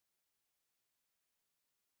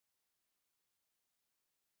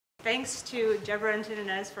Thanks to Deborah and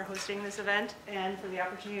Inez for hosting this event and for the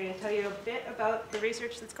opportunity to tell you a bit about the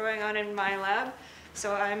research that's going on in my lab.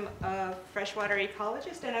 So I'm a freshwater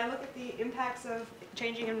ecologist and I look at the impacts of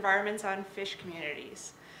changing environments on fish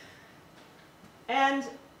communities. And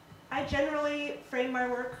I generally frame my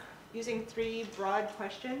work using three broad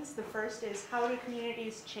questions. The first is, how do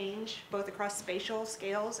communities change both across spatial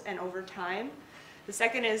scales and over time? The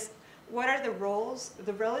second is, what are the roles,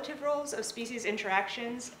 the relative roles of species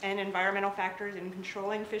interactions and environmental factors in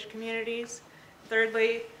controlling fish communities?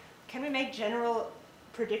 Thirdly, can we make general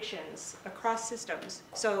predictions across systems?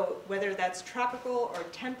 So whether that's tropical or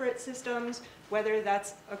temperate systems, whether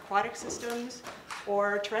that's aquatic systems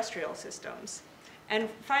or terrestrial systems. And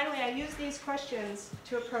finally, I use these questions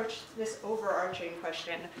to approach this overarching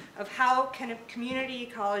question of how can a community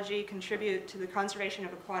ecology contribute to the conservation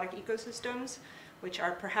of aquatic ecosystems, which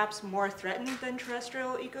are perhaps more threatened than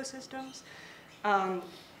terrestrial ecosystems,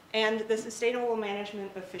 and the sustainable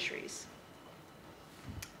management of fisheries.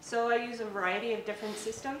 So I use a variety of different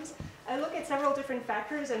systems. I look at several different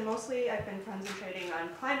factors, and mostly I've been concentrating on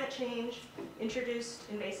climate change, introduced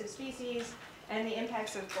invasive species, and the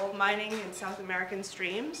impacts of gold mining in South American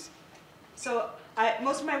streams. So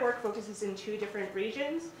most of my work focuses in two different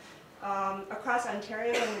regions. Across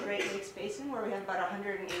Ontario and the Great Lakes Basin, where we have about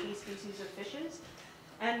 180 species of fishes.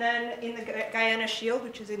 And then in the Guyana Shield,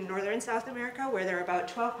 which is in northern South America, where there are about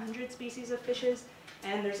 1,200 species of fishes,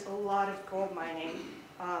 and there's a lot of gold mining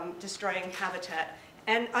destroying habitat.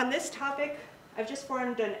 And on this topic, I've just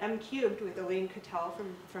formed an M-cubed with Aline Cattell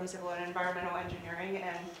from Civil and Environmental Engineering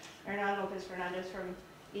and Hernan Lopez Fernandez from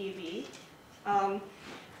EEB.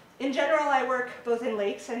 In general, I work both in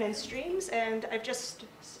lakes and in streams, and I'm just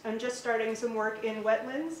starting some work in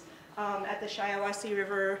wetlands at the Shiawassee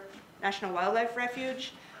River National Wildlife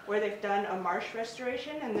Refuge, where they've done a marsh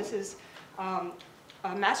restoration, and this is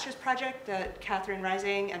a master's project that Catherine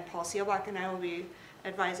Rising and Paul Seelbach and I will be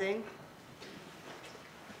advising.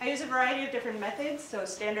 I use a variety of different methods, so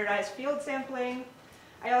standardized field sampling.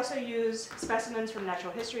 I also use specimens from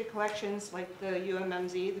natural history collections like the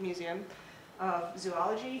UMMZ, the Museum of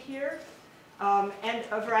Zoology here, and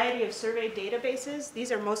a variety of survey databases.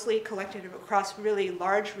 These are mostly collected across really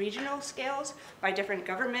large regional scales by different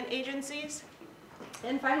government agencies.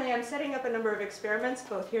 And finally, I'm setting up a number of experiments,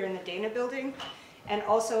 both here in the Dana building, and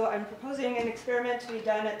also I'm proposing an experiment to be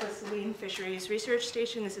done at the Saline Fisheries Research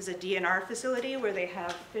Station. This is a DNR facility where they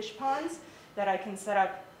have fish ponds that I can set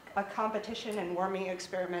up a competition and warming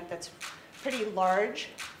experiment that's pretty large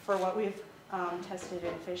for what we've tested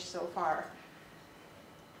in fish so far.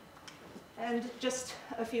 And just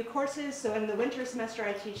a few courses. So in the winter semester,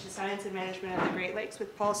 I teach the science and management of the Great Lakes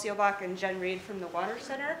with Paul Seelbach and Jen Reed from the Water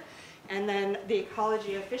Center. And then the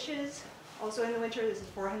ecology of fishes. Also in the winter, this is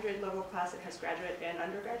 400 level class that has graduate and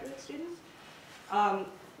undergraduate students.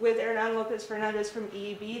 With Hernan Lopez Fernandez from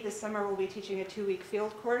EEB, this summer we'll be teaching a 2-week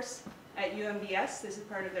field course at UMBS. This is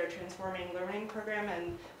part of their Transforming Learning program,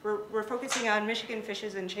 and we're focusing on Michigan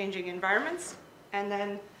fishes and changing environments. And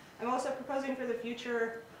then I'm also proposing for the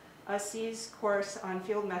future a SEAS course on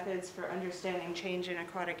field methods for understanding change in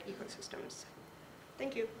aquatic ecosystems.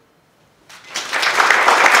 Thank you.